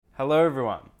Hello,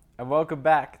 everyone, and welcome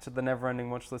back to the Never Ending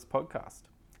Watchlist podcast,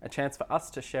 a chance for us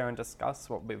to share and discuss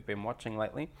what we've been watching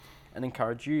lately and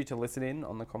encourage you to listen in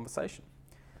on the conversation.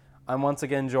 I'm once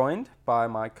again joined by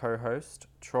my co-host,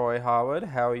 Troy Harwood.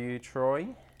 How are you,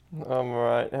 Troy? I'm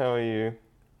alright, how are you?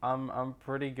 I'm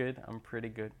pretty good.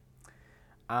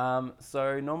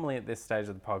 So normally at this stage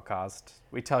of the podcast,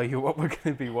 we tell you what we're going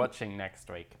to be watching next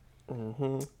week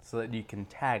so that you can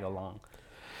tag along.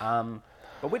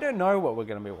 But we don't know what we're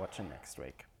going to be watching next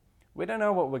week. We don't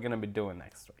know what we're going to be doing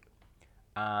next week.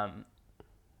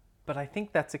 But I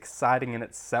think that's exciting in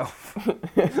itself.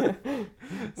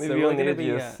 Maybe on the edge of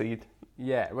your seat.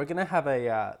 Yeah, we're going to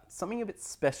have something a bit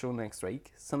special next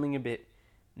week. Something a bit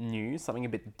new, something a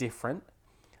bit different.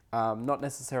 Not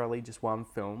necessarily just one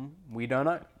film. We don't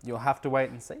know. You'll have to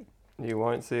wait and see. You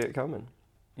won't see it coming.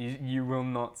 You will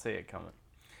not see it coming.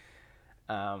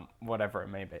 Whatever it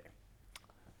may be.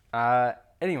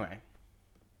 Anyway,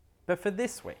 but for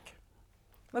this week,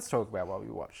 let's talk about what we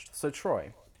watched. So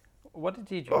Troy, what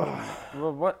did you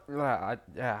watch?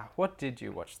 What did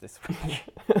you watch this week?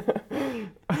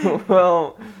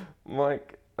 Well,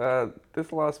 Mike,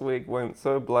 this last week went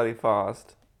so bloody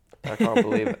fast. I can't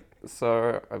believe it.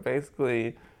 So I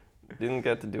basically didn't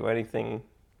get to do anything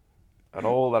at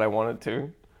all that I wanted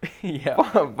to. Yeah.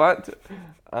 But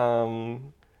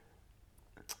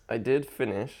I did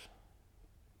finish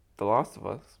The Last of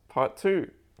Us Part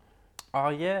 2. Oh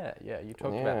yeah. You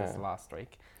talked about this last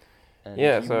week. And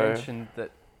Yeah, you so mentioned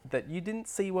that you didn't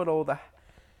see what all the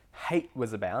hate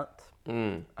was about.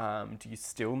 Do you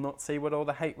still not see what all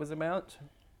the hate was about?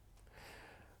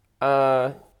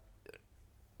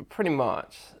 pretty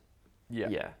much.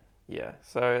 Yeah. Yeah.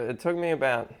 So it took me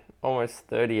about almost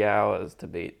 30 hours to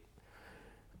beat.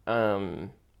 And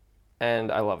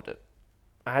I loved it.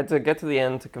 I had to get to the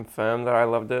end to confirm that I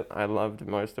loved it. I loved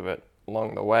most of it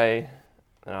along the way.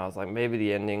 And I was like, maybe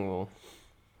the ending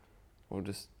will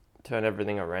just turn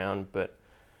everything around. But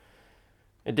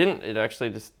it didn't. It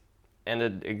actually just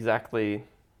ended exactly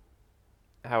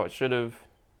how it should have.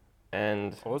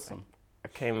 And Awesome. I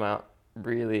came out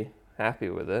really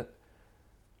happy with it.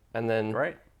 And then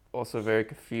Great. also very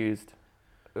confused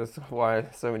as to why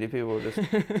so many people just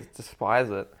despise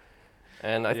it.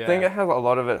 And I think a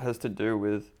lot of it has to do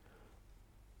with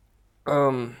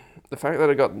the fact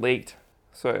that it got leaked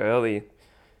so early.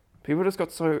 People just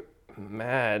got so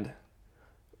mad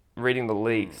reading the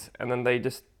leaks, and then they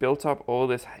just built up all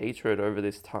this hatred over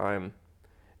this time.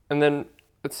 And then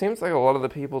it seems like a lot of the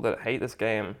people that hate this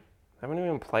game haven't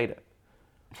even played it.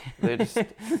 They just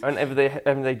and if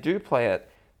they do play it,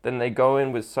 then they go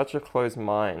in with such a closed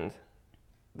mind.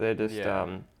 They're just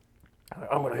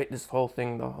I'm gonna hate this whole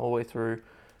thing the whole way through,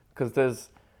 because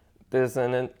there's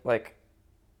an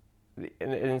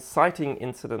inciting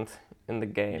incident in the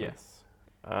game. Yes.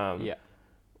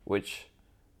 Which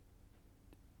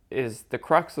is the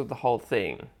crux of the whole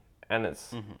thing, and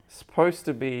it's supposed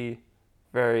to be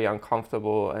very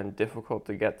uncomfortable and difficult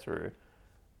to get through.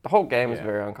 The whole game is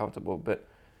very uncomfortable, but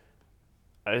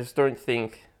I just don't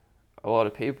think a lot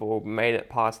of people made it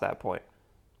past that point.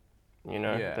 You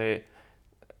know,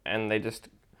 they just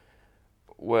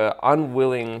were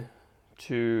unwilling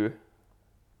to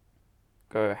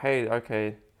go, hey,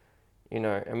 okay, you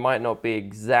know, it might not be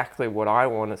exactly what I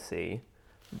want to see,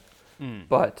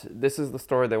 but this is the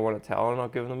story they want to tell, and I'll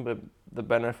give them the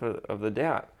benefit of the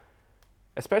doubt.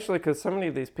 Especially because so many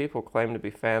of these people claim to be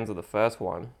fans of the first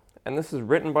one, and this is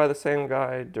written by the same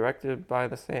guy, directed by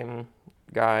the same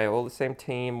guy, all the same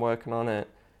team working on it.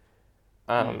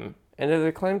 And if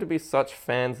they claim to be such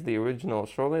fans of the original,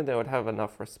 surely they would have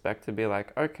enough respect to be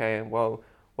like, okay, well,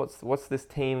 what's this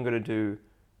team going to do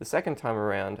the second time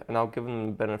around? And I'll give them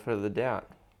the benefit of the doubt,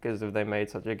 because if they made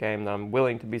such a game that I'm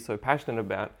willing to be so passionate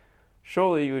about,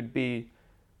 surely you would be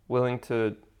willing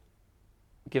to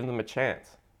give them a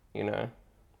chance, you know?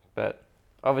 But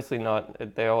obviously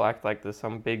not. They all act like there's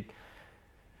some big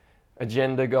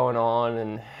agenda going on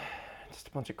and just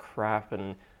a bunch of crap,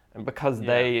 and because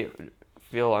they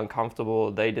feel uncomfortable,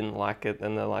 they didn't like it,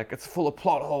 and they're like, it's full of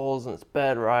plot holes and it's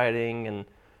bad writing, and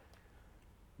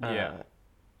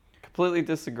completely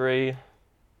disagree.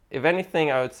 If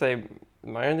anything, I would say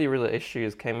my only real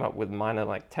issues came up with minor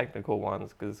like technical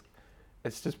ones, because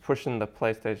it's just pushing the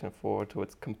PlayStation 4 to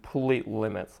its complete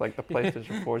limits. Like the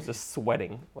PlayStation 4 is just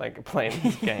sweating like playing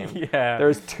this game.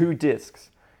 There's 2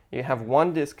 discs. You have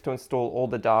one disc to install all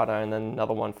the data, and then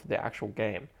another one for the actual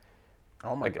game.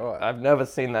 Oh my god! I've never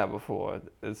seen that before.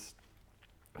 There's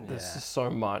just so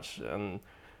much, and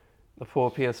the poor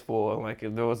PS4. Like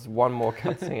if there was one more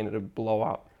cutscene, it'd blow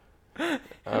up.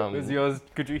 Was yours?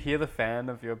 Could you hear the fan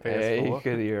of your PS4? Yeah, you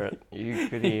could hear it. You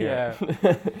could hear it.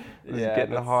 It was Yeah,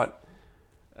 getting hot.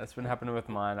 That's been happening with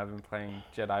mine. I've been playing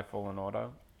Jedi Fallen Order,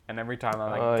 and every time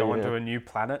I Oh, go yeah. onto a new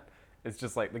planet, it's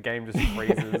just like the game just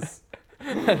freezes,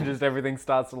 and just everything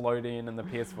starts loading, and the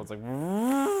PS4's like,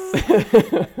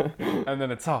 and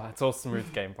then it's all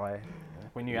smooth gameplay.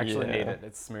 When you actually need Yeah. it,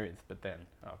 it's smooth. But then,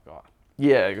 oh god.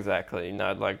 Yeah, exactly.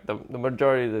 No, like the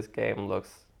majority of this game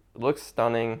looks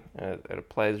stunning. It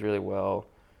plays really well,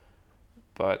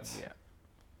 but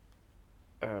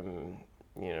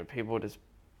Yeah. people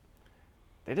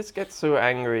they just get so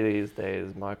angry these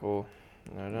days, Michael.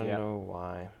 I don't Yeah. know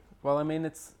why. Well, I mean,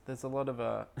 there's a lot of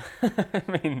I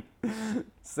mean,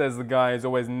 says the guy who's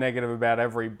always negative about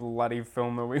every bloody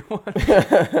film that we watch.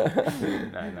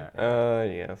 No.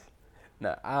 Yes.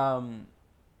 No.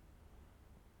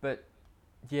 But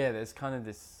yeah, there's kind of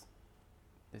this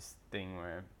thing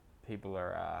where people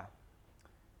are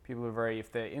very,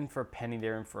 if they're in for a penny,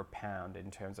 they're in for a pound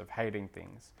in terms of hating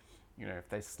things. If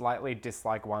they slightly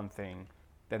dislike one thing,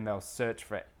 then they'll search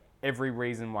for every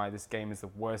reason why this game is the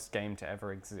worst game to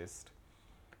ever exist.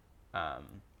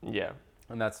 Yeah.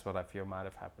 And that's what I feel might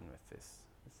have happened with this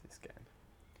game.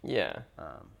 Yeah.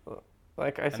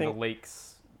 Like I and think. the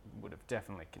leaks would have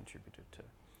definitely contributed to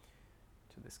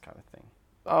this kind of thing.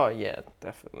 Oh yeah,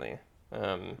 definitely.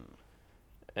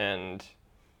 And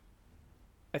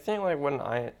I think like when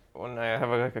I have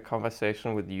like a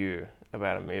conversation with you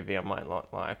about a movie I might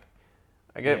not like,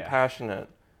 I get passionate,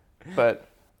 but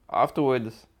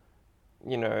afterwards,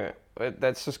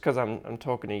 that's just because I'm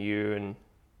talking to you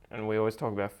and we always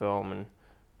talk about film and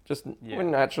just we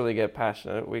naturally get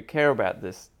passionate. We care about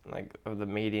this like of the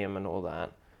medium and all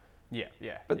that.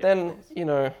 Yeah. But then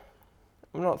I'm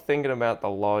not thinking about The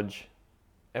Lodge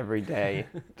every day,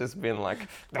 just being like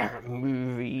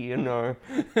movie,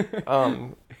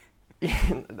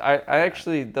 I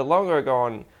actually, the longer I go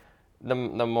on, the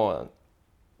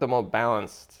more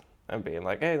balanced I'm being.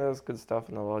 Like, hey, there was good stuff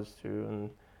in The Lodge too, and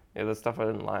there's stuff I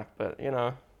didn't like, but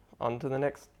on to the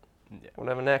next,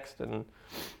 whatever next. And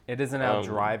it isn't our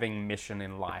driving mission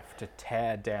in life to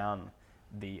tear down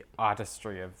the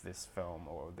artistry of this film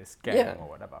or this game or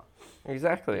whatever.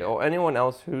 Exactly, or anyone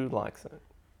else who likes it,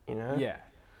 Yeah.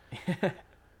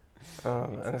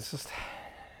 And it's just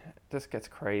gets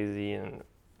crazy and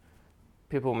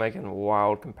people making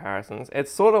wild comparisons.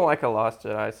 It's sort of like a Last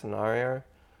Jedi scenario,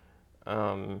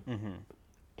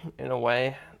 in a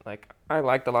way. Like, I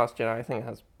like The Last Jedi. I think it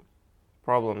has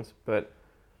problems, but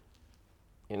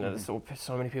there's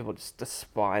so many people just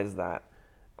despise that.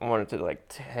 I wanted to like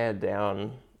tear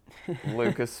down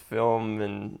Lucasfilm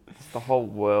and the whole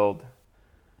world.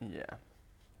 Yeah.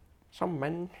 Some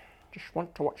men just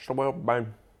want to watch the world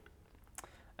burn.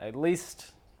 At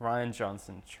least Rian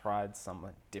Johnson tried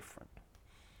something different.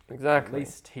 Exactly. At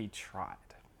least he tried.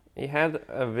 He had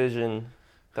a vision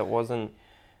that wasn't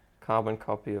carbon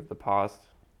copy of the past,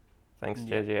 thanks to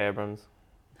J.J. Abrams.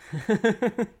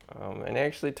 And he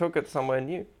actually took it somewhere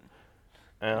new.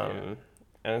 And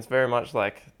it's very much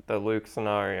like the Luke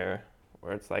scenario,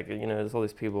 where it's like, there's all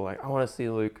these people like, I want to see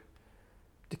Luke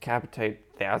decapitate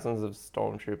thousands of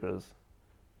stormtroopers,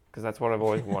 because that's what I've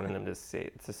always wanted them to see.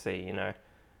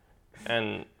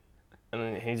 And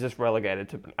he's just relegated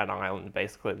to an island,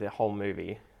 basically, the whole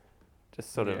movie.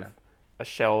 Just sort of a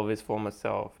shell of his former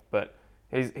self. But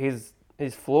he's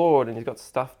flawed and he's got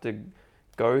stuff to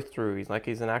go through.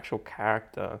 He's an actual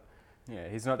character. Yeah,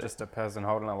 he's not just a person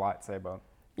holding a lightsaber.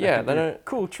 Yeah, they don't...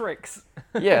 Cool tricks.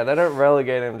 Yeah, they don't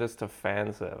relegate him just to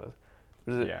fan service.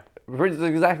 Which is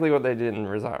exactly what they did in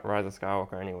Rise of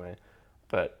Skywalker anyway.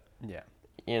 But,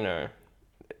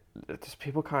 just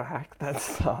people can't hack that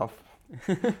stuff.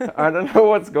 I don't know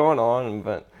what's going on,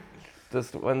 but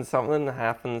just when something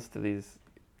happens to these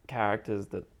characters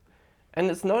that...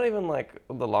 And it's not even like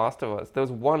The Last of Us. There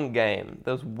was one game.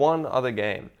 There was one other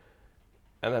game.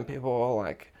 And then people were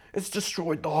like, it's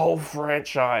destroyed the whole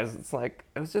franchise. It's like,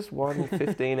 it was just one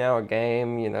 15-hour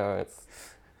game, it's...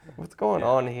 What's going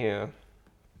on here?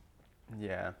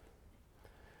 Yeah.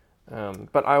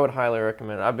 But I would highly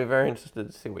recommend it. I'd be very interested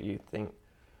to see what you think.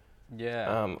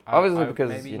 Yeah. Obviously,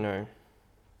 because,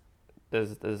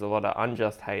 there's a lot of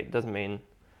unjust hate. Doesn't mean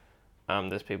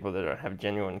there's people that don't have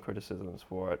genuine criticisms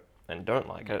for it and don't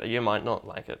like it. You might not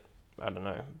like it. I don't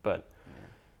know. But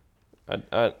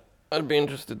I'd be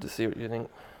interested to see what you think.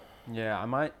 Yeah, I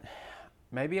might...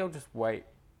 Maybe I'll just wait.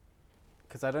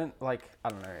 Because I don't know.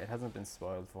 It hasn't been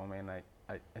spoiled for me, and I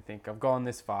think I've gone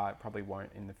this far. It probably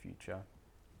won't in the future.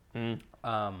 Maybe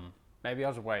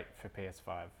I'll just wait for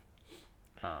PS5.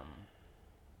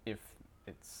 If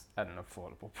it's at an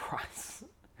affordable price.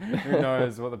 Who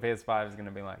knows what the PS5 is going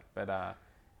to be like? But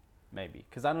maybe.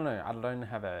 Because I don't know. I don't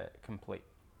have a complete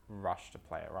rush to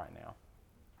play it right now.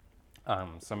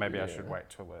 So maybe I should wait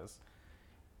till there's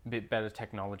a bit better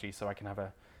technology so I can have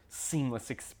a seamless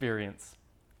experience.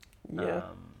 Yeah.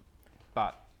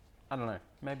 But I don't know.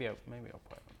 Maybe I'll play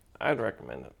it. I'd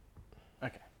recommend it.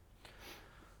 Okay.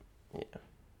 Yeah.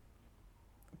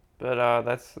 But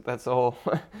that's all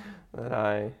that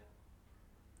I.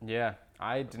 Yeah,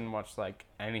 I didn't watch like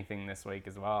anything this week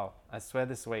as well. I swear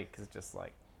this week is just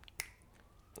like.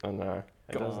 Oh no,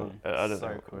 it Gone doesn't. I don't so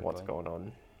know what's quickly. going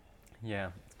on.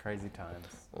 Yeah, it's crazy times.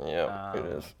 Yeah, it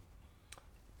is.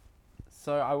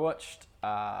 So I watched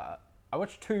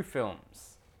 2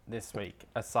 films this week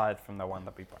aside from the one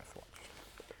that we both watched.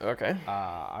 Okay.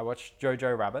 I watched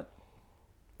Jojo Rabbit,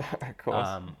 Of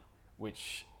course.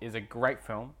 which is a great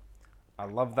film. I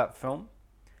love that film.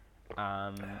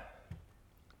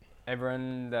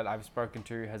 Everyone that I've spoken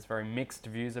to has very mixed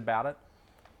views about it,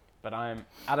 but I'm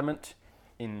adamant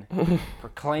in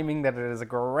proclaiming that it is a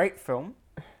great film.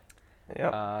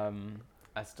 Yeah.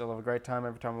 I still have a great time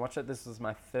every time I watch it. This is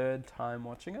my 3rd time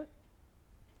watching it,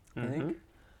 I think.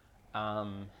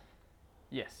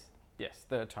 Yes,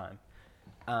 3rd time.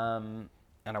 And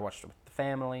I watched it with the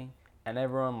family, and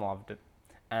everyone loved it,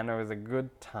 and it was a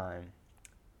good time.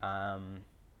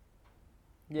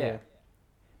 Yeah.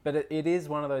 But it is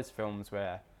one of those films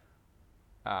where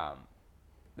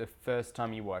the first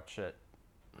time you watch it,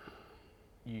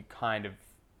 you kind of,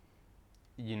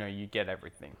 you get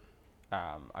everything.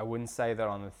 I wouldn't say that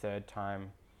on the 3rd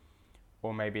time,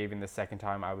 or maybe even the 2nd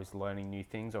time, I was learning new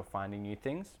things or finding new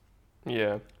things.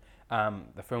 Yeah.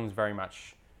 The film's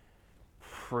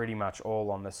pretty much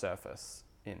all on the surface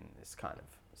in this kind of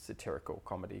satirical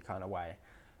comedy kind of way.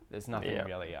 There's nothing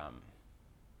really, I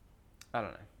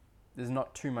don't know. There's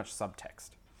not too much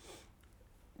subtext.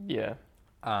 Yeah.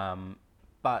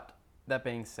 But that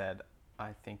being said,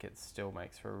 I think it still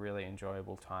makes for a really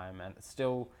enjoyable time, and it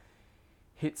still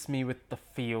hits me with the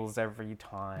feels every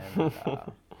time.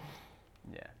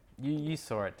 Yeah. You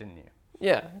saw it, didn't you?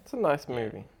 Yeah, it's a nice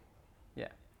movie.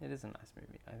 Yeah, it is a nice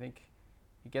movie. I think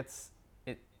it gets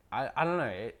it. I don't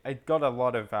know. It got a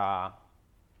lot of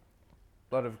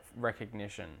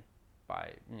recognition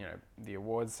by the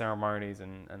awards ceremonies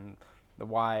and the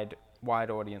wide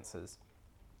audiences.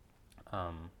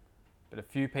 But a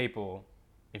few people,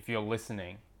 if you're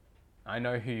listening, I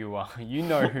know who you are. You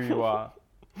know who you are.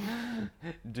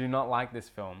 Do not like this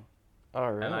film. Oh,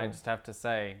 really? And I just have to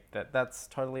say that that's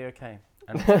totally okay.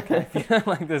 And it's okay if you don't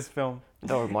like this film.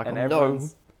 No, Michael,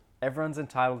 and everyone's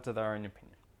entitled to their own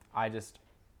opinion. I just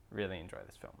really enjoy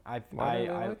this film. Why don't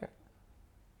you like it?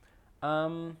 I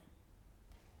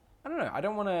don't know. I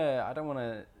don't want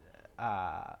to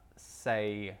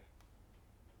say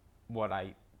what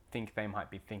I think they might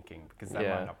be thinking, because that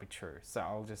might not be true. So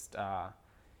I'll just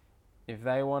if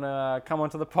they want to come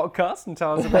onto the podcast and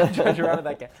tell us about Jojo Rabbit,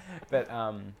 they can. But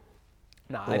I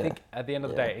think at the end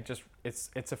of the day,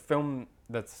 it's a film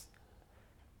that's,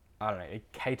 I don't know, it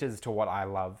caters to what I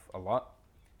love a lot.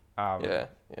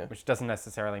 Which doesn't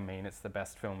necessarily mean it's the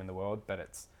best film in the world, but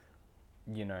it's,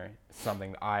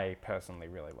 something that I personally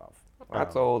really love.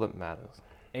 That's all that matters.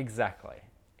 Exactly.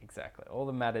 All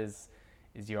that matters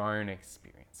is your own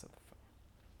experience of the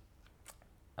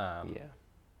film.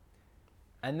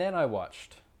 And then I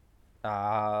watched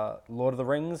Lord of the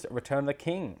Rings, Return of the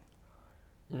King.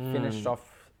 Finished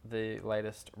off the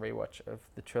latest rewatch of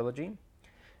the trilogy.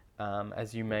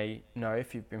 As you may know,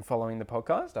 if you've been following the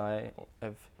podcast, I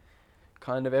have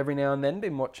kind of every now and then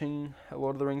been watching a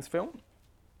Lord of the Rings film.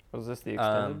 Was this the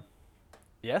extended?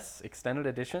 Yes, extended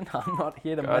edition. I'm not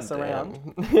here to mess around.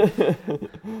 That's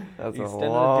extended a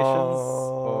editions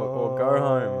or go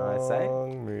home, I say.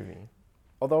 Movie.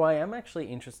 Although I am actually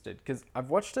interested, because I've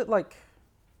watched it I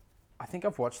think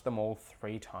I've watched them all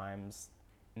 3 times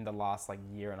in the last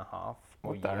year and a half.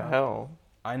 What the hell?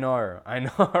 I know.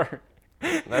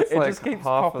 That's it just keeps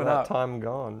half popping of that up. time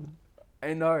gone.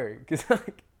 I know, because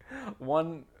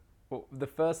the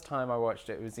first time I watched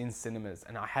it was in cinemas,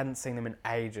 and I hadn't seen them in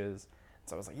ages.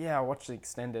 So I was like, I'll watch the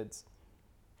extendeds.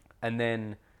 And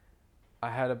then I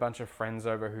had a bunch of friends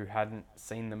over who hadn't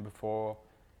seen them before,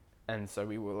 and so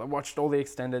we watched all the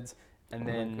extendeds. And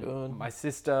then my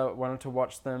sister wanted to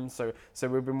watch them, so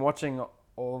we've been watching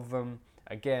all of them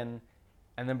again.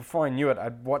 And then before I knew it,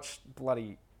 I'd watched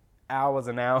bloody hours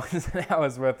and hours and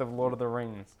hours worth of Lord of the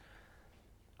Rings.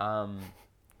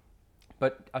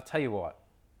 But I'll tell you what,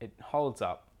 it holds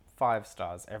up 5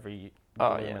 stars every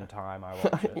time I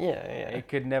watch it. It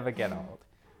could never get old.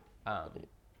 And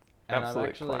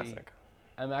Classic.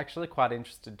 I'm actually quite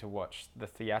interested to watch the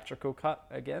theatrical cut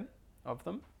again of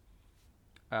them.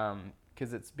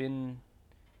 because it's been,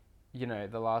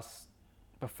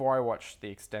 before I watched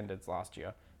the extendeds last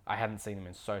year, I hadn't seen them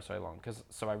in so long,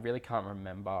 so I really can't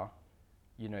remember,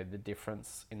 the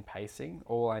difference in pacing.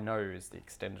 All I know is the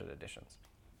extended editions.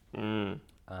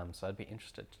 So I'd be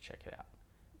interested to check it out.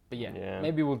 But yeah.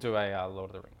 Maybe we'll do a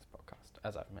Lord of the Rings podcast,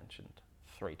 as I've mentioned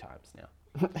 3 times now.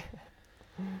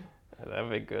 That'd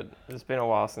be good. It's been a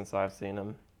while since I've seen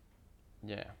them.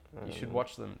 Yeah, you should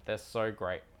watch them. They're so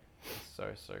great.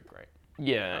 They're so great.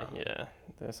 Yeah.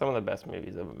 They're some of the best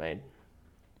movies ever made.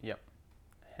 Yep,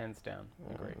 hands down.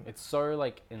 Agreed. It's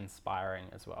so inspiring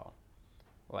as well.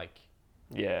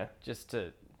 Just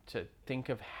to think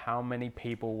of how many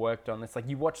people worked on this.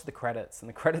 You watch the credits, and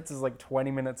the credits is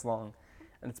 20 minutes long,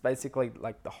 and it's basically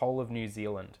the whole of New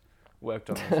Zealand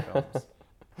worked on these films.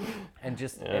 And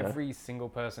just every single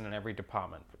person in every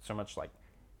department put so much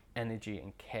energy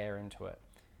and care into it.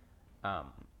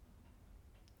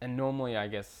 And normally, I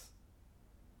guess,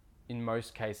 in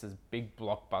most cases, big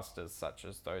blockbusters such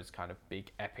as those kind of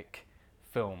big epic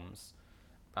films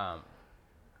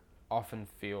often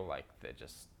feel like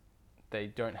they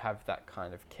don't have that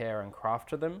kind of care and craft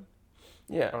to them.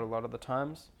 Yeah. A lot of the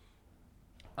times.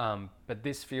 But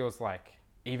this feels like,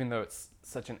 even though it's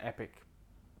such an epic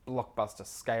blockbuster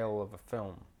scale of a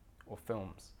film or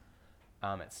films,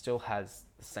 it still has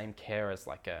the same care as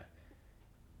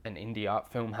an indie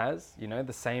art film has,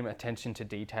 the same attention to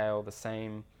detail, the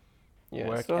same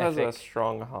work it still ethic, has a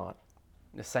strong heart.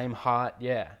 The same heart,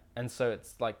 yeah. And so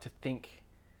it's to think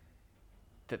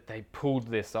that they pulled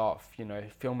this off,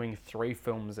 filming 3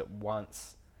 films at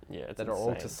once. Yeah, it's that insane. Are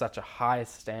all to such a high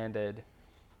standard.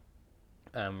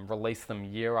 Release them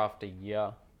year after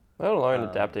year. Let alone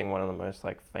adapting one of the most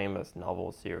famous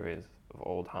novel series of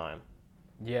all time.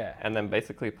 Yeah. And then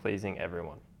basically pleasing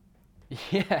everyone.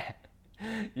 Yeah.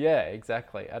 Yeah,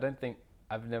 exactly.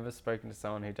 I've never spoken to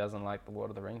someone who doesn't like the Lord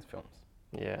of the Rings films.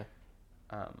 Yeah.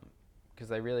 Because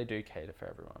they really do cater for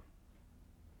everyone.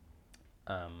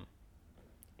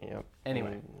 Yep.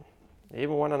 Anyway. It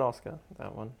even won an Oscar,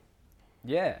 that one.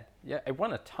 Yeah. It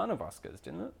won a ton of Oscars,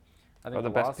 didn't it? I think the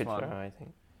best picture, I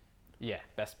think. Yeah,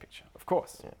 best picture. Of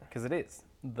course. Because it is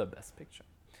the best picture.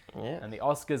 Yeah. And the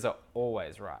Oscars are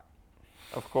always right.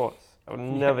 Of course. I would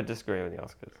never disagree with the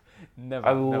Oscars. Never.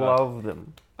 I love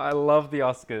them. I love the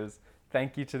Oscars.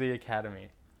 Thank you to the Academy.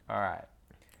 All right.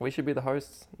 We should be the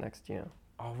hosts next year.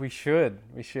 Oh, we should.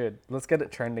 Let's get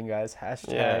it trending, guys.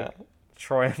 Hashtag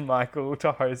Troy and Michael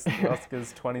to host the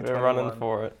Oscars 2021. We're running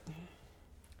for it.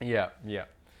 Yeah. You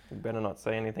better not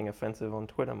say anything offensive on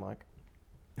Twitter, Mike.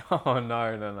 Oh,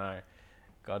 no.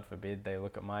 God forbid they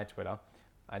look at my Twitter.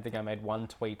 I think I made one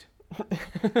tweet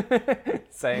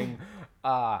saying,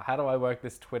 how do I work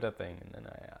this Twitter thing? And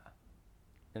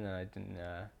then I didn't,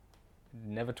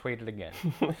 never tweeted again.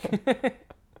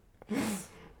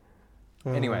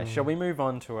 Anyway, shall we move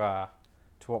on to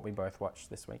what we both watched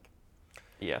this week?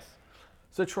 Yes.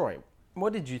 So Troy,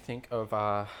 what did you think of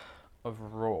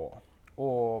Raw?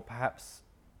 Or perhaps,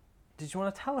 did you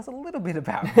want to tell us a little bit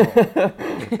about Raw?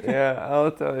 Yeah,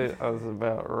 I'll tell you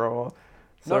about Raw.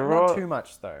 So not too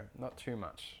much, though. Not too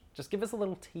much. Just give us a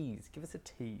little tease. Give us a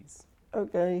tease.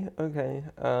 Okay.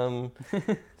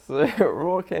 So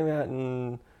Raw came out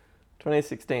in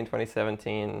 2016,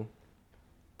 2017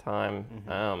 time.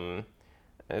 Mm-hmm.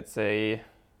 It's a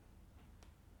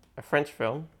French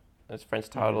film. Its French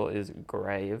title is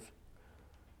Grave.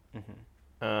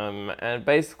 Mm-hmm. And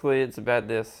basically it's about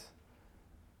this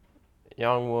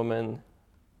young woman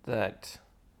that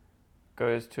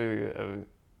goes to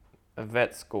a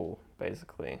vet school,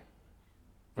 basically.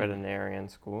 Veterinarian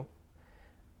school.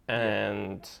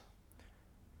 And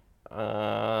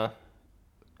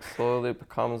slowly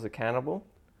becomes a cannibal.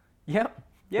 Yep.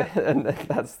 Yeah. And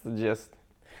that's the gist.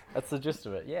 That's the gist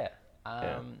of it, yeah.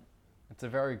 It's a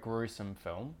very gruesome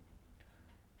film.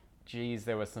 Geez,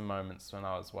 there were some moments when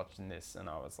I was watching this and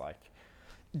I was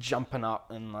jumping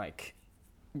up and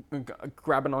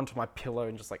grabbing onto my pillow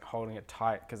and just holding it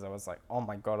tight because I was oh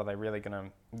my God, are they really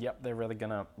gonna? Yep, they're really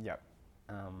gonna. Yep.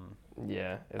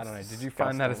 Yeah. I don't know. Did you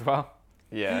find that as well?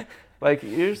 Yeah.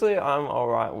 Usually I'm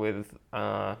alright with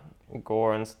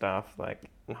gore and stuff,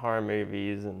 in horror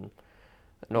movies and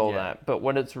all that. But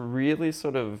when it's really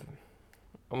sort of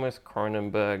almost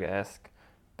Cronenberg-esque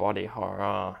body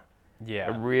horror,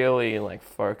 really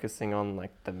focusing on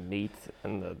the meat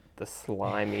and the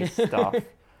slimy stuff.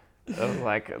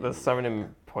 There's so many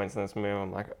points in this movie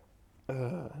I'm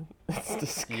ugh, it's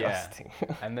disgusting.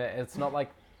 Yeah. And it's not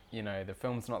the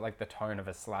film's not the tone of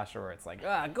a slasher where it's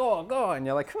go, and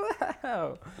you're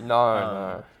wow.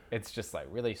 No. It's just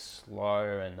really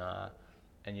slow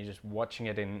and you're just watching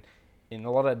it in in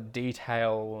a lot of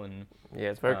detail and Yeah,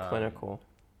 it's very clinical.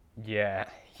 yeah,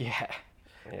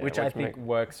 which I think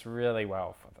works really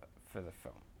well for the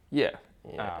film. Yeah.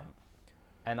 Yeah.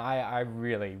 And I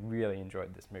really, really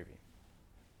enjoyed this movie.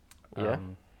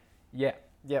 Yeah.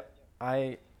 Yep.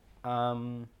 I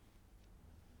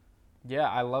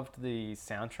loved the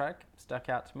soundtrack. Stuck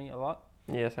out to me a lot.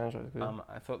 Yeah, soundtrack's good.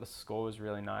 I thought the score was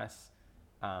really nice.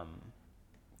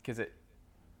 Because I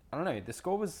don't know, the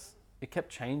score it kept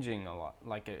changing a lot.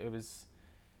 Like it was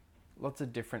lots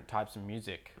of different types of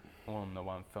music on the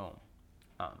one film.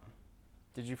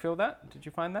 Did you feel that? Did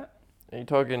you find that? Are you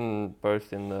talking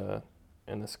both in the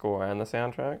score and the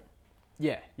soundtrack?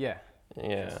 Yeah. Yeah.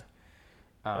 Just,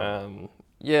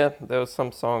 yeah, there was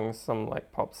some songs, some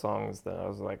like pop songs that I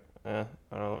was like, I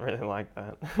don't really like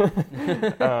that.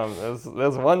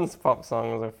 There's one pop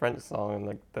song, it was a French song, and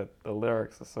like the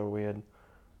lyrics are so weird.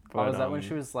 But, was that when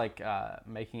she was like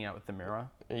making out with the mirror?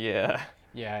 Yeah.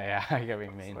 Yeah, I get what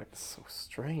you mean. It's like so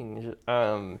strange.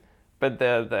 But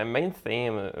the main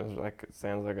theme is like, it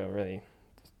sounds like a really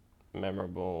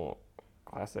memorable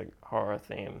classic horror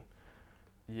theme.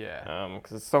 Yeah.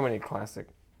 Because there's so many classic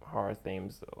horror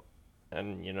themes,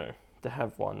 and to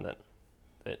have one that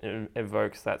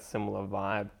evokes that similar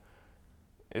vibe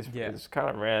is kind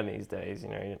of rare these days.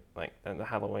 Like the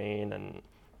Halloween and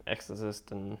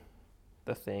Exorcist and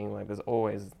The Thing. Like there's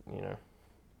always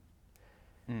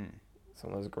some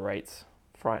of those greats.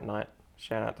 Fright Night.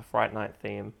 Shout out to Fright Night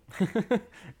theme.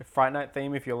 Fright Night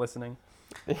theme, if you're listening.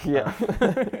 Yeah.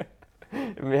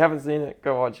 If you haven't seen it,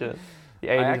 go watch it. The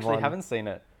 80s I actually one. haven't seen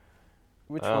it.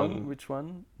 Which one? Which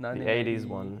one? The 80s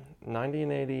one.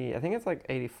 1980. I think it's like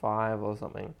 85 or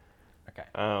something. Okay.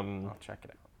 I'll check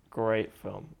it out. Great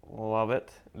film. Love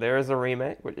it. There is a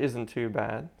remake, which isn't too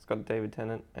bad. It's got David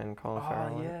Tennant and Colin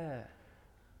Farrell. Oh, yeah.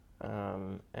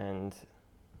 And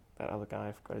that other guy,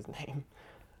 I forgot his name.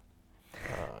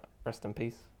 Rest in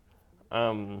peace.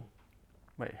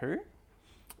 Wait, who?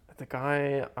 The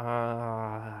guy.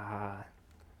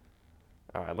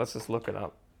 All right, let's just look it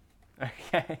up.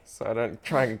 Okay. So I don't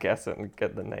try and guess it and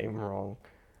get the name wrong.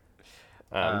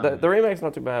 The remake's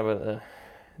not too bad, but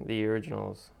the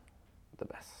original's the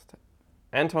best.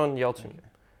 Anton Yelchin.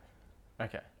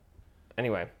 Okay.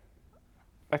 Anyway,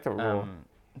 back to Raw.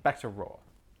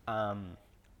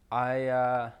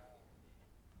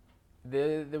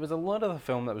 There was a lot of the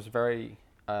film that was very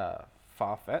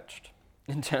far-fetched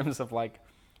in terms of like,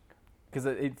 because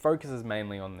it focuses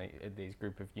mainly on these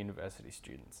group of university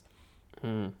students.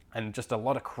 And just a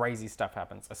lot of crazy stuff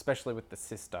happens, especially with the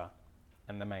sister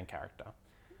and the main character.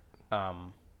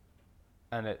 And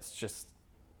it's just,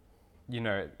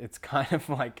 it's kind of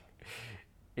like,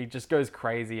 it just goes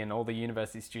crazy and all the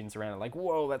university students around are like,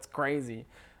 whoa, that's crazy.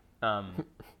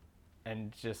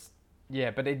 And just,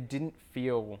 but it didn't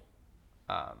feel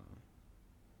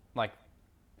like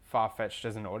far-fetched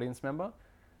as an audience member.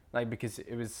 Like, because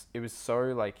it was so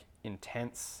like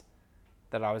intense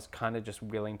that I was kind of just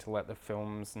willing to let the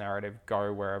film's narrative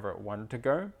go wherever it wanted to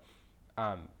go,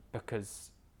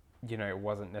 because, it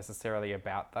wasn't necessarily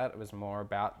about that. It was more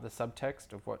about the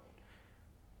subtext of what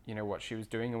she was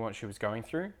doing and what she was going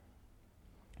through,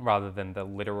 rather than the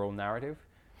literal narrative.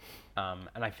 And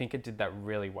I think it did that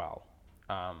really well,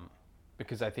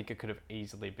 because I think it could have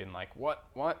easily been like, what,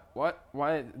 why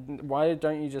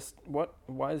don't you just,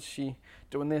 why is she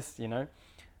doing this,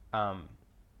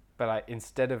 But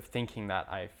instead of thinking that,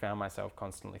 I found myself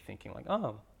constantly thinking like,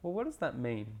 oh, well, what does that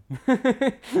mean?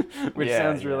 Which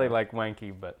sounds really like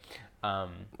wanky, but...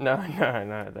 No,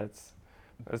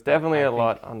 there's definitely a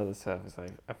lot under the surface,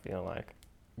 I feel like.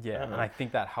 Yeah, and I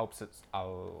think that helps it a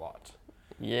lot.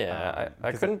 Yeah,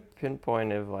 I couldn't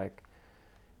pinpoint if like,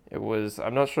 it was,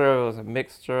 I'm not sure if it was a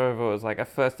mixture, if it was like, at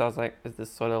first I was like, is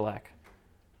this sort of like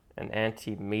an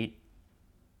anti-meat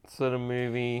sort of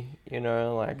movie,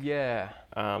 like... Yeah.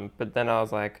 But then I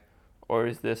was like, or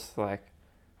is this like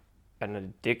an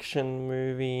addiction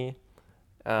movie?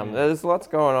 There's lots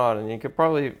going on, and you could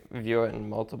probably view it in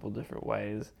multiple different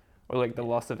ways, or like the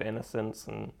loss of innocence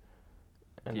and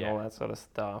all that sort of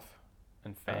stuff,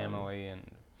 and family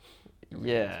and as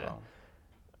well.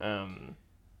 And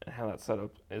how that sort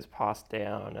of is passed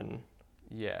down, and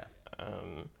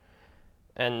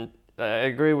and I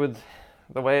agree with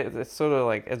the way it's sort of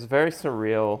like, it's very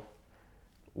surreal,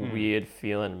 weird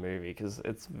feeling movie, because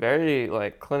it's very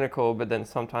like clinical, but then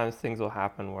sometimes things will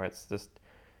happen where it's just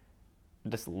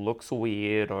looks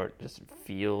weird, or it just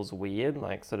feels weird,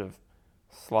 like sort of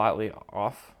slightly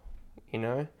off,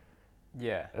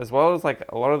 Yeah. As well as like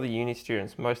a lot of the uni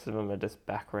students, most of them are just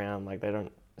background, like they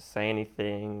don't say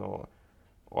anything or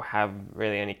have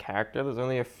really any character. There's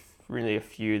only really a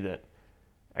few that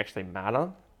actually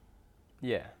matter.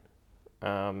 Yeah.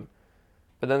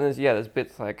 But then there's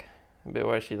bits like a bit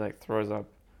where she like throws up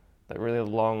that really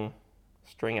long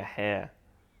string of hair,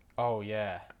 Oh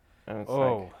yeah. and it's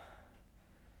Oh.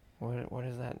 like, what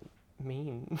does that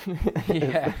mean?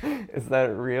 Yeah. Is that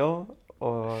real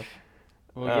or?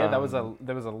 Well, yeah. There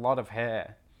was a lot of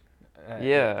hair.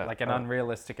 Yeah. Like an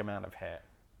unrealistic amount of hair.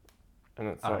 And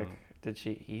it's Um, like, did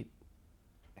she eat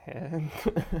hair?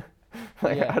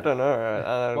 Like, Yeah. I don't know.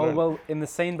 I don't know. Well, in the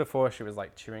scene before, she was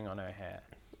like chewing on her hair.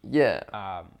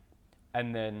 Yeah.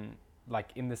 And then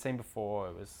like in the scene before,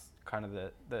 it was kind of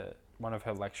the one of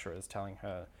her lecturers telling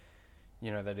her,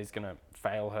 that he's gonna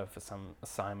fail her for some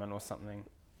assignment or something.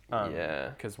 Yeah.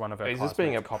 Because one of her He's just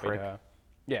being classmates a copied prick. her.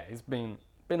 Yeah, he's been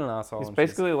an asshole. He's and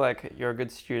basically like, you're a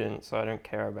good student, so I don't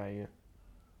care about you.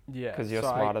 yeah, Because you're so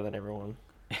smarter than everyone.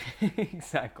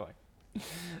 exactly.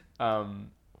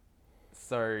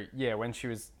 So yeah, when she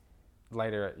was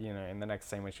later, in the next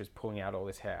scene when she was pulling out all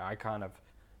this hair, I kind of,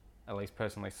 at least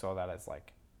personally, saw that as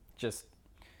like, just,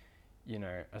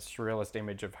 a surrealist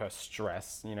image of her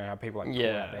stress. You know how people like pull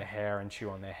out their hair and chew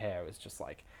on their hair. It was just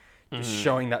like, just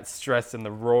showing that stress in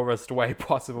the rawest way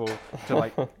possible to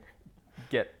like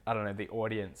get, I don't know, the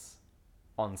audience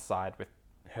on side with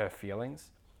her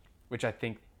feelings, which I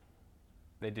think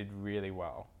they did really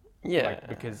well. Yeah. Like,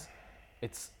 because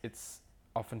it's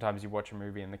oftentimes you watch a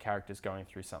movie and the character's going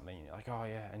through something and you're like, oh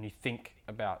yeah, and you think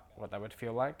about what that would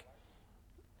feel like.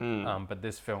 But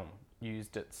this film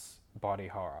used its body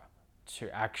horror to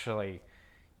actually,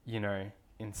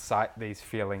 incite these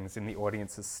feelings in the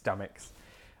audience's stomachs,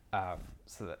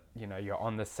 so that you're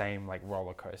on the same like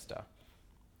roller coaster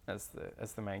as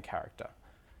the main character,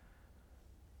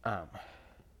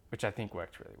 which I think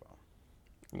worked really well.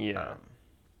 Yeah.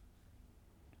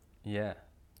 Yeah.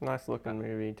 Nice looking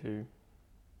movie too.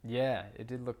 Yeah, it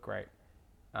did look great.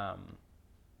 The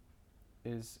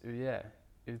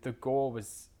gore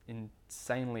was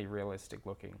insanely realistic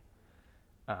looking.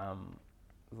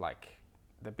 Like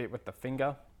the bit with the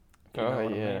finger. if you know Oh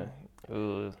what I yeah.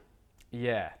 mean. Ugh.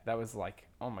 Yeah, that was like,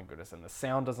 oh my goodness, and the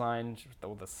sound design,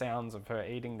 all the sounds of her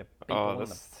eating the people. Oh, and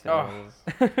the oh.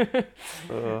 sounds.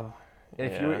 Ugh.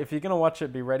 If you're gonna watch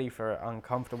it, be ready for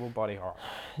uncomfortable body horror.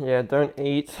 Yeah, don't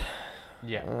eat.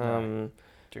 Yeah,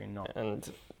 do not.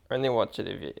 And only watch it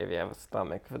if you have a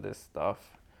stomach for this stuff.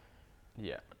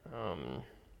 Yeah.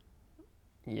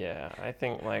 Yeah, I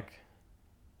think like.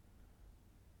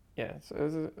 Yeah, so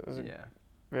it was Yeah.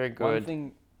 very good. One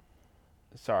thing.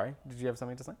 Sorry, did you have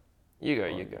something to say? You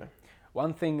go.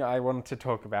 One thing I wanted to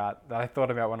talk about that I thought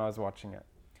about when I was watching it,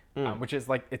 which is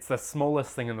like, it's the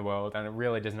smallest thing in the world and it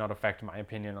really does not affect my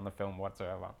opinion on the film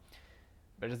whatsoever.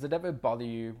 But does it ever bother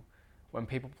you when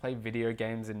people play video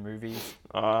games in movies?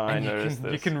 I noticed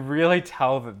this. You can really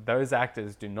tell that those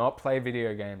actors do not play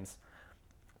video games.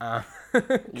 Yeah.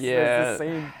 There's a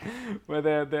scene where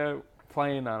they're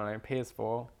playing, I don't know,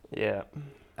 PS4. Yeah.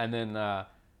 And then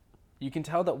you can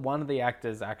tell that one of the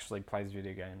actors actually plays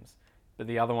video games, but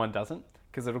the other one doesn't,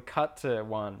 because it'll cut to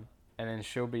one, and then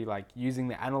she'll be like using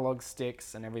the analog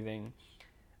sticks and everything,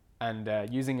 and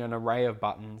using an array of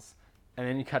buttons, and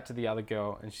then you cut to the other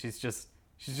girl, and she's just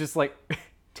like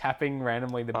tapping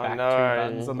randomly the back two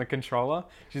buttons on the controller.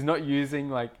 She's not using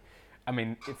like, I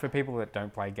mean, for people that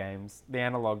don't play games, the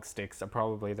analog sticks are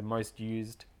probably the most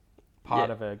used part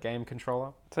of a game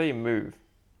controller. That's how you move.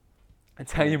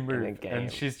 It's how you in a move, game.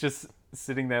 and she's just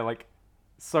sitting there like,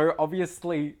 so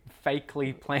obviously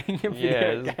fakely playing a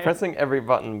video game. Pressing every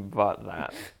button but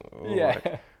that. Yeah.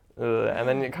 And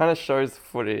then it kind of shows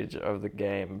footage of the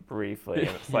game briefly, and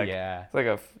it's like it's like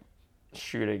a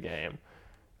shooter game,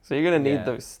 so you're gonna need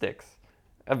those sticks.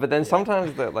 But then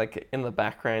sometimes that like in the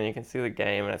background you can see the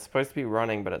game, and it's supposed to be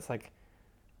running, but it's like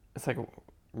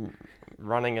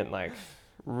running at like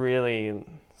really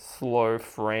slow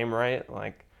frame rate,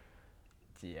 like.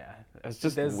 Yeah. It's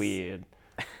just weird.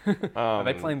 Are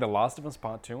they playing The Last of Us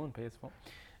Part 2 on PS4?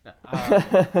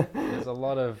 There's a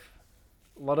lot of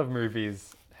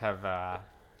movies have, I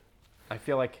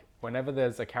feel like whenever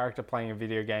there's a character playing a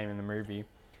video game in the movie,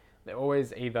 they're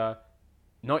always either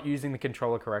not using the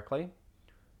controller correctly,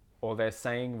 or they're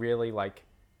saying really like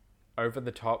over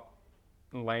the top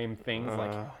lame things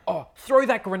like, oh, throw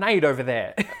that grenade over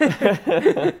there.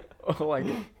 Or like,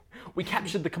 we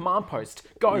captured the command post.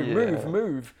 Go,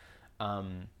 move.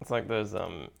 It's like those, I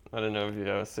don't know if you've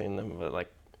ever seen them, but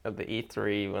like at the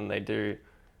E3 when they do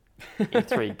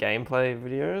E3 gameplay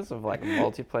videos of like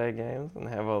multiplayer games, and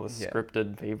they have all the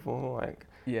scripted people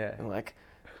and like,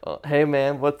 oh, hey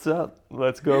man, what's up?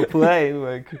 Let's go play.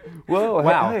 Like, whoa,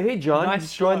 wow. hey John, Nice you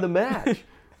just joined the match.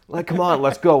 Like, come on,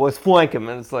 let's go, let's flank him.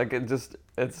 And it's like, it's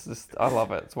It's just, I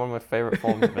love it. It's one of my favorite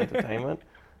forms of entertainment.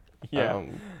 Yeah.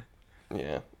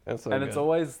 Yeah, it's so And good. it's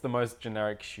always the most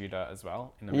generic shooter as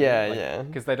well in the movie. Yeah.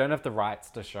 Because they don't have the rights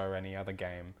to show any other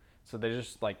game. So they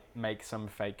just like make some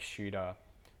fake shooter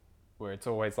where it's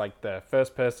always like the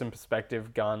first person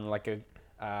perspective gun, like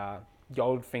a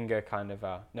Goldfinger kind of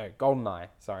GoldenEye,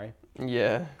 sorry.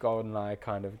 Yeah. GoldenEye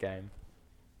kind of game.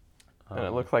 And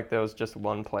it looked like there was just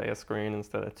one player screen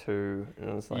instead of two. And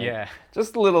it was like, yeah.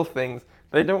 just little things.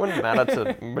 They don't want to matter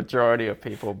to majority of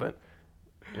people, but,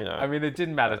 you know. I mean, it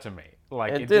didn't matter to me.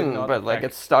 Like it didn't, did not but like it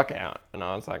affect- stuck out. And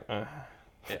I was like, ugh.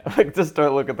 Yeah. Like, just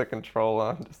don't look at the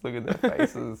controller. Just look at their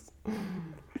faces.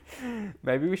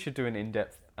 Maybe we should do an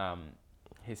in-depth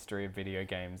history of video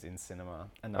games in cinema Oh,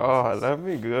 analysis. that'd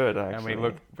be good, actually.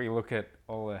 And we look at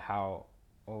how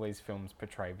all these films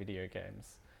portray video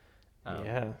games.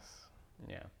 Yes.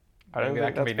 Yeah. I don't Maybe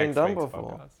think can that's be been next done week's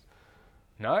before.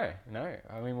 podcast. No.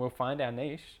 I mean, we'll find our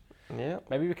niche. Yeah.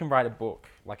 Maybe we can write a book,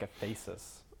 like a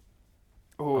thesis.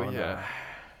 Oh, on, yeah.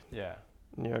 Yeah.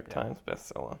 New York Times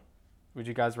bestseller. Would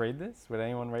you guys read this? Would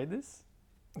anyone read this?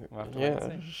 We'll have to wait Yeah,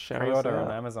 and see. shout us Pre-order on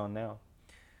out. Amazon now.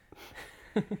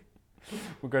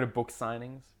 We'll go to book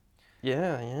signings.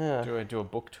 Yeah. Do a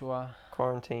book tour.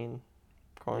 Quarantine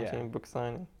book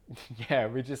signing. Yeah,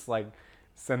 we just like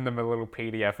send them a little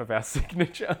PDF of our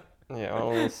signature. Yeah, a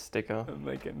little sticker. And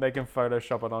they can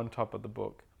Photoshop it on top of the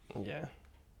book. Yeah.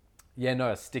 Yeah,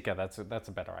 no, a sticker. That's a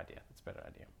better idea. That's a better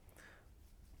idea.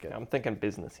 Yeah, I'm thinking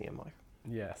business here, Mike.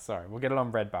 Yeah, sorry. We'll get it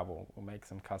on Redbubble. We'll make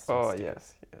some custom Oh,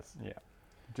 stickers. yes. Yeah.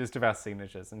 Just of our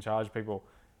signatures and charge people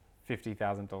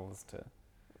 $50,000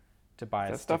 to buy Is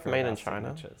a that stuff sticker of made our in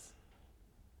China? signatures.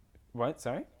 What?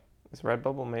 Sorry? Is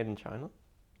Redbubble made in China?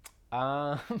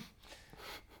 I'm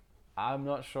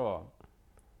not sure.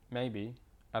 Maybe.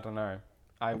 I don't know.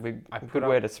 I Good put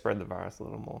way up, to spread the virus a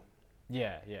little more.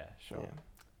 yeah, sure.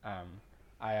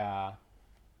 Yeah.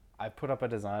 I put up a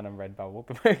design on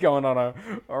Redbubble. We're going on a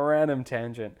random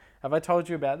tangent. Have I told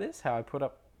you about this? How I put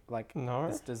up like No.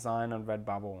 this design on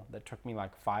Redbubble that took me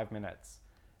like 5 minutes.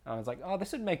 And I was like, oh,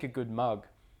 this would make a good mug.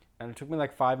 And it took me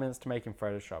like 5 minutes to make in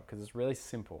Photoshop because it's really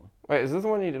simple. Wait, is this the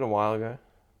one you did a while ago?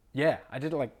 Yeah, I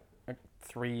did it like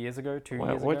 3 years ago, 2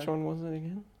 years ago. Which one was it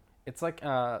again? It's like,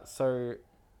 so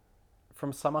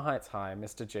from Summer Heights High,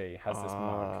 Mr. G has this I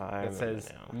mug that remember says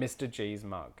now. Mr. G's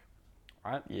mug,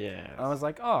 right? Yeah. And I was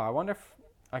like, oh, I wonder if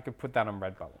I could put that on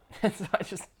Redbubble. So I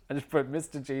just put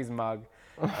Mr. G's mug,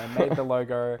 I made the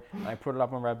logo, and I put it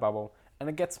up on Redbubble, and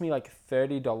it gets me like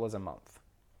 $30 a month.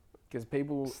 Because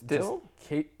people Still? just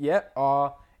keep,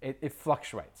 it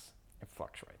fluctuates. It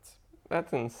fluctuates.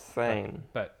 That's insane.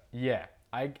 But yeah,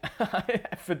 I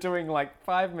for doing like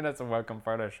 5 minutes of work on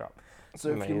Photoshop. So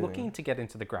if you're Amazing. looking to get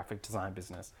into the graphic design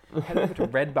business, head over to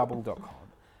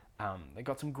redbubble.com. They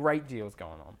got some great deals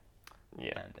going on,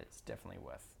 Yeah. and it's definitely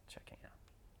worth checking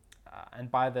out. And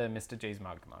buy the Mr. G's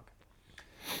mug.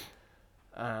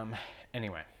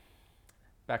 Anyway,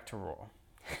 back to Raw.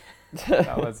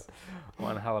 That was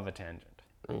one hell of a tangent.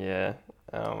 Yeah.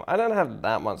 I don't have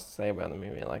that much to say about the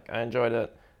movie. Like, I enjoyed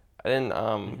it. I didn't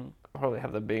probably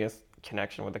have the biggest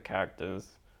connection with the characters.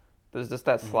 There's just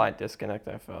that slight disconnect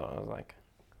I felt. I was like,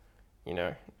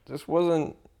 just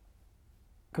wasn't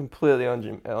completely on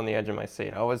the edge of my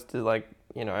seat. I was just like,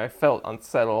 I felt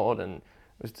unsettled and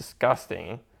it was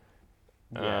disgusting.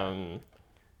 Yeah.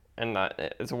 And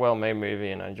it's a well-made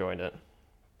movie and I enjoyed it.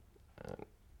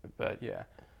 But Yeah,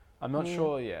 I'm not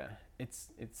sure. Yeah, it's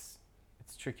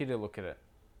tricky to look at it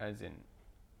as in,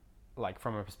 like,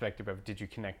 from a perspective of did you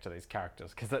connect to these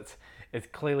characters? Because it's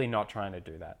clearly not trying to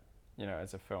do that,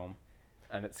 as a film,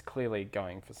 and it's clearly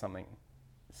going for something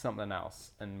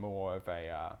else and more of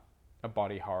a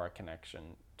body horror connection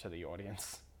to the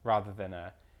audience rather than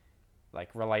like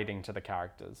relating to the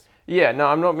characters. yeah, no,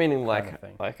 I'm not meaning Kind of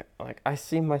thing. like I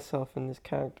see myself in this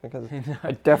character because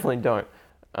I definitely don't.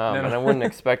 And I wouldn't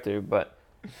expect to, but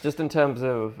just in terms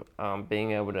of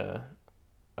being able to,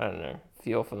 I don't know,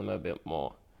 feel for them a bit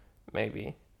more,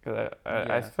 maybe. Because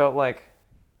I felt like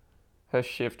her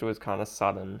shift was kind of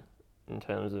sudden in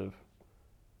terms of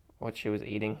what she was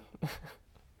eating.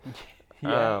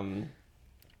 Yeah.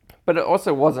 But it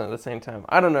also wasn't at the same time.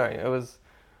 I don't know. It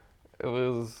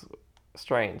was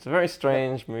strange. It's a very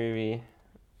strange movie.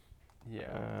 Yeah.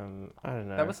 I don't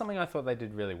know. That was something I thought they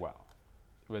did really well.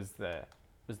 Was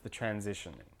the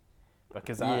transitioning,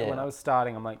 because when I was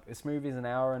starting, I'm like, this movie is an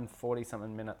hour and 40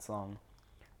 something minutes long.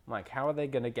 I'm like, how are they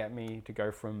going to get me to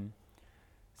go from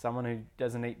someone who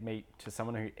doesn't eat meat to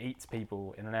someone who eats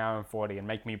people in an hour and 40 and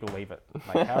make me believe it?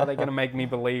 Like, how are they going to make me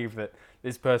believe that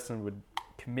this person would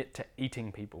commit to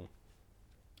eating people?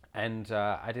 And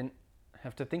I didn't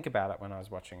have to think about it when I was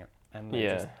watching it, and it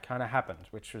Yeah. just kind of happened,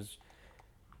 which was,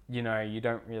 you know, you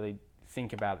don't really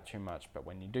think about it too much, but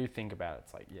when you do think about it,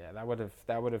 it's like, yeah, that would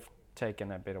have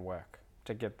taken a bit of work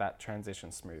to get that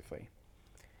transition smoothly.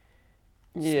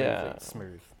 Yeah.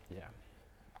 Smooth. Yeah.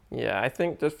 Yeah, I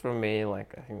think just for me,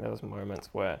 like, I think there was moments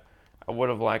where I would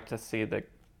have liked to see the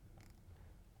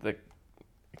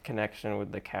connection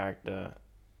with the character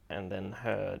and then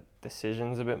her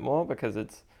decisions a bit more, because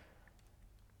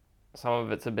some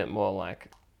of it's a bit more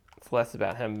like, it's less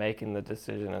about her making the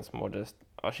decision, it's more just,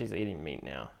 oh, she's eating meat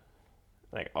now.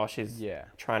 Like, oh, she's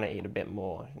trying to eat a bit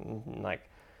more. Like,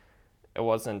 it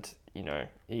wasn't, you know,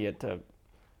 you get to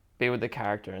be with the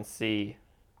character and see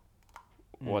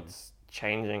what's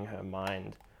changing her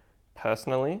mind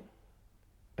personally.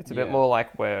 It's a bit more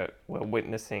like we're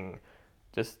witnessing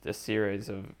just a series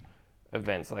of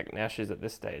events. Like, now she's at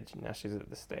this stage, now she's at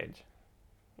this stage.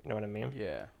 You know what I mean?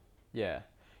 Yeah.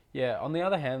 On the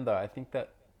other hand, though, I think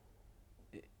that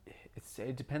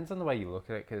it depends on the way you look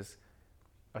at it, because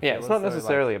it's not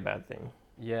necessarily a bad thing.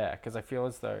 Yeah, because I feel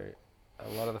as though a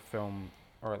lot of the film,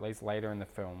 or at least later in the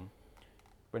film,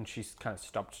 when she's kind of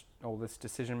stopped all this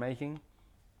decision making,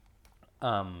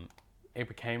 her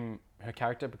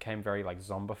character became very like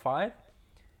zombified,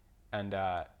 and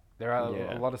there are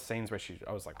a lot of scenes where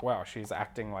I was like, wow, she's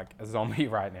acting like a zombie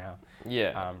right now.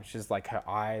 Yeah. She's like, her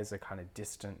eyes are kind of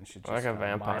distant, and she's just like a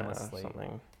vampire mindlessly, or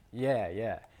something.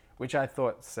 Yeah. Which I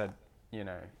thought said, you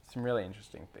know, some really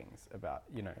interesting things about,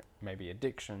 you know, maybe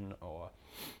addiction or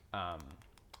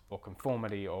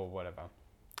conformity or whatever.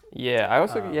 Yeah, I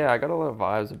also I got a lot of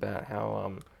vibes about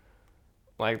how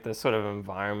like the sort of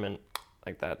environment,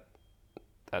 like that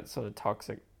sort of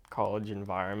toxic college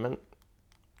environment.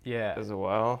 Yeah. As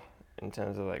well, in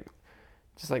terms of like,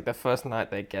 just like the first night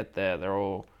they get there, they're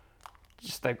all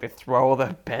just like, they throw all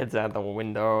their beds out the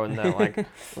window and they're like,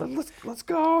 let's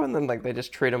go, and then like they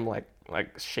just treat them like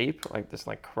sheep, like just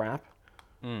like crap.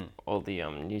 All the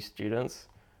new students.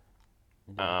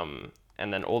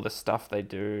 And then all the stuff they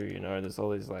do, you know, there's all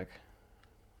these like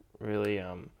really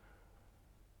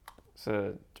sort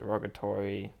of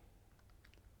derogatory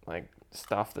like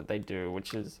stuff that they do,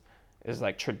 which is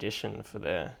like tradition for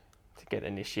to get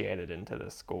initiated into the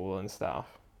school and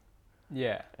stuff.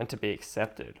 Yeah. And to be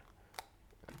accepted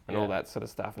and all that sort of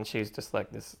stuff. And she's just like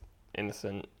this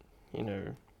innocent, you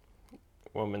know,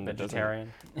 woman that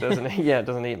vegetarian.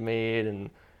 doesn't eat meat and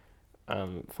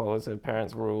follows her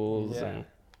parents' rules. Yeah.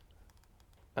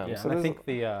 And so I think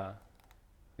the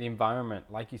environment,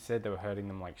 like you said, they were herding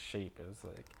them like sheep. It was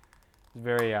like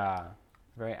very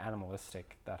very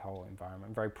animalistic, that whole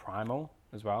environment, very primal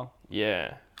as well.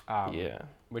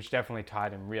 Which definitely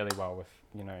tied in really well with,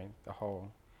 you know, the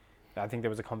whole. I think there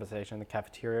was a conversation in the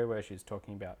cafeteria where she was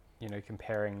talking about, you know,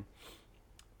 comparing,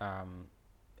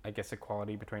 I guess,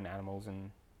 equality between animals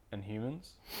and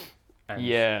humans, and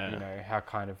you know how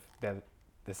kind of they're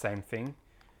the same thing.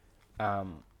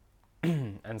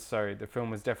 And so the film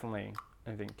was definitely,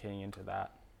 I think, keying into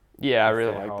that. Yeah, I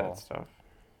really like that stuff.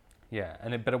 Yeah,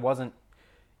 but it wasn't,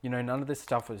 you know, none of this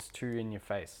stuff was too in your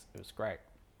face. It was great.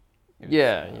 It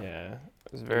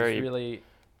was very really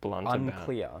blunt,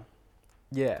 unclear.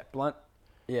 Yeah, blunt.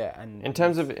 Yeah, and in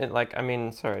terms of it, like, I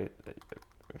mean, sorry,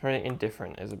 very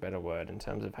indifferent is a better word in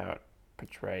terms of how it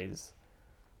portrays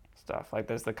stuff. Like,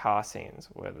 there's the car scenes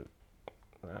where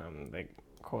they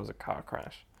cause a car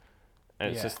crash,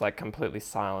 and it's just like completely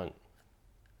silent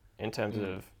in terms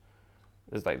of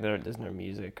there's no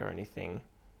music or anything.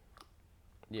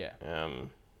 Yeah. And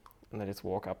they just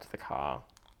walk up to the car.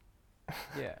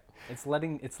 Yeah, it's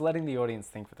letting the audience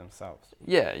think for themselves.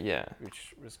 Yeah.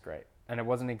 Which was great, and it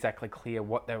wasn't exactly clear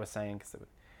what they were saying because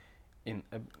in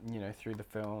you know, through the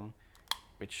film,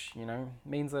 which, you know,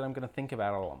 means that I'm going to think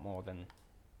about it a lot more than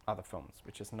other films,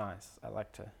 which is nice. I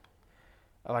like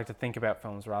to think about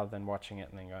films rather than watching it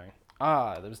and then going,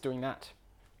 they was doing that,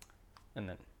 and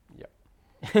then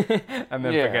and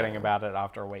then forgetting about it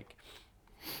after a week.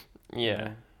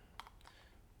 Yeah.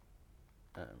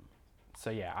 So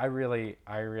yeah, I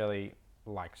really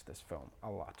liked this film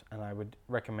a lot, and I would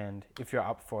recommend, if you're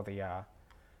up for the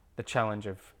challenge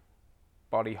of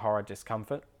body horror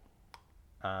discomfort,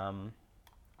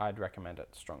 I'd recommend it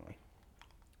strongly.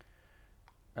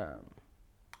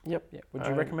 Yep. Yeah. Would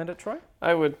you recommend it, Troy?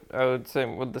 I would say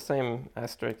with the same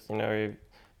asterisk, you know, you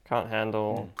can't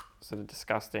handle sort of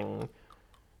disgusting,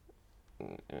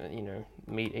 you know,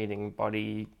 meat-eating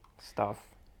body stuff.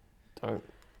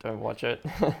 Don't watch it.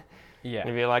 Yeah.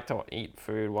 And if you like to eat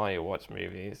food while you watch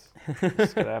movies, you're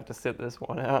just gonna have to sit this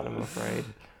one out, I'm afraid.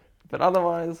 But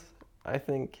otherwise, I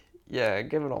think,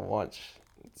 give it a watch.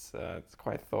 It's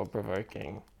quite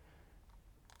thought-provoking.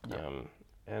 Yeah.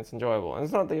 And it's enjoyable. And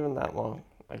it's not even that long,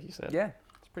 like you said. Yeah,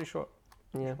 it's pretty short.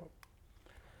 Yeah.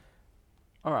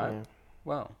 All right. Yeah.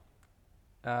 Well,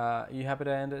 are you happy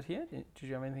to end it here? Did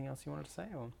you have anything else you wanted to say?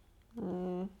 Or?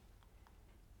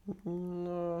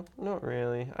 No, not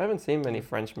really. I haven't seen many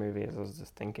French movies. I was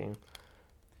just thinking.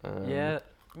 Yeah,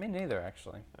 me neither,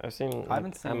 actually. I've seen I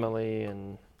haven't seen Emily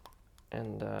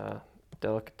and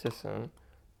Delicatessen.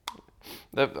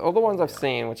 All the ones I've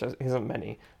seen, which isn't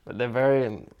many, but they're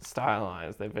very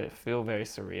stylized. Feel very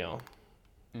surreal.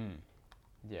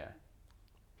 Yeah.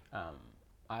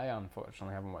 I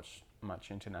unfortunately haven't watched much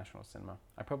international cinema.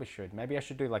 I probably should. Maybe I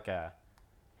should do like a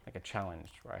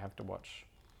challenge where I have to watch,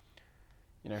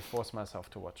 force myself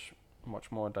to watch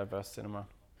more diverse cinema.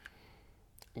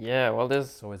 Yeah, well,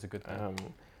 It's always a good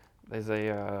thing. There's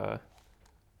a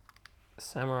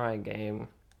samurai game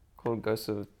called Ghost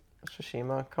of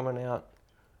Tsushima coming out.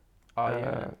 Oh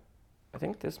yeah. I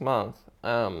think this month.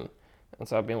 And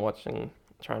so I've been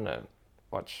trying to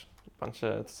watch a bunch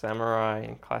of samurai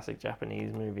and classic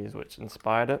Japanese movies which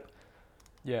inspired it.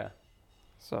 Yeah.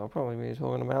 So I'll probably be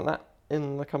talking about that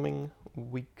in the coming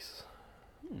weeks.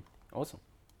 Awesome.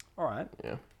 All right.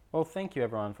 Yeah. Well, thank you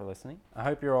everyone for listening. I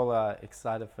hope you're all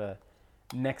excited for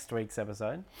next week's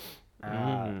episode.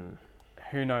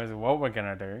 Who knows what we're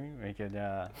gonna do? We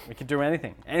could do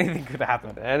anything. Anything could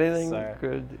happen. Anything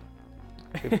could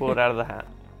be pulled out of the hat.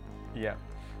 Yeah.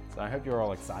 So I hope you're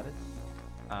all excited.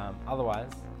 Otherwise,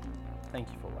 thank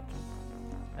you for watching,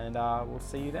 and we'll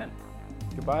see you then.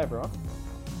 Goodbye, everyone.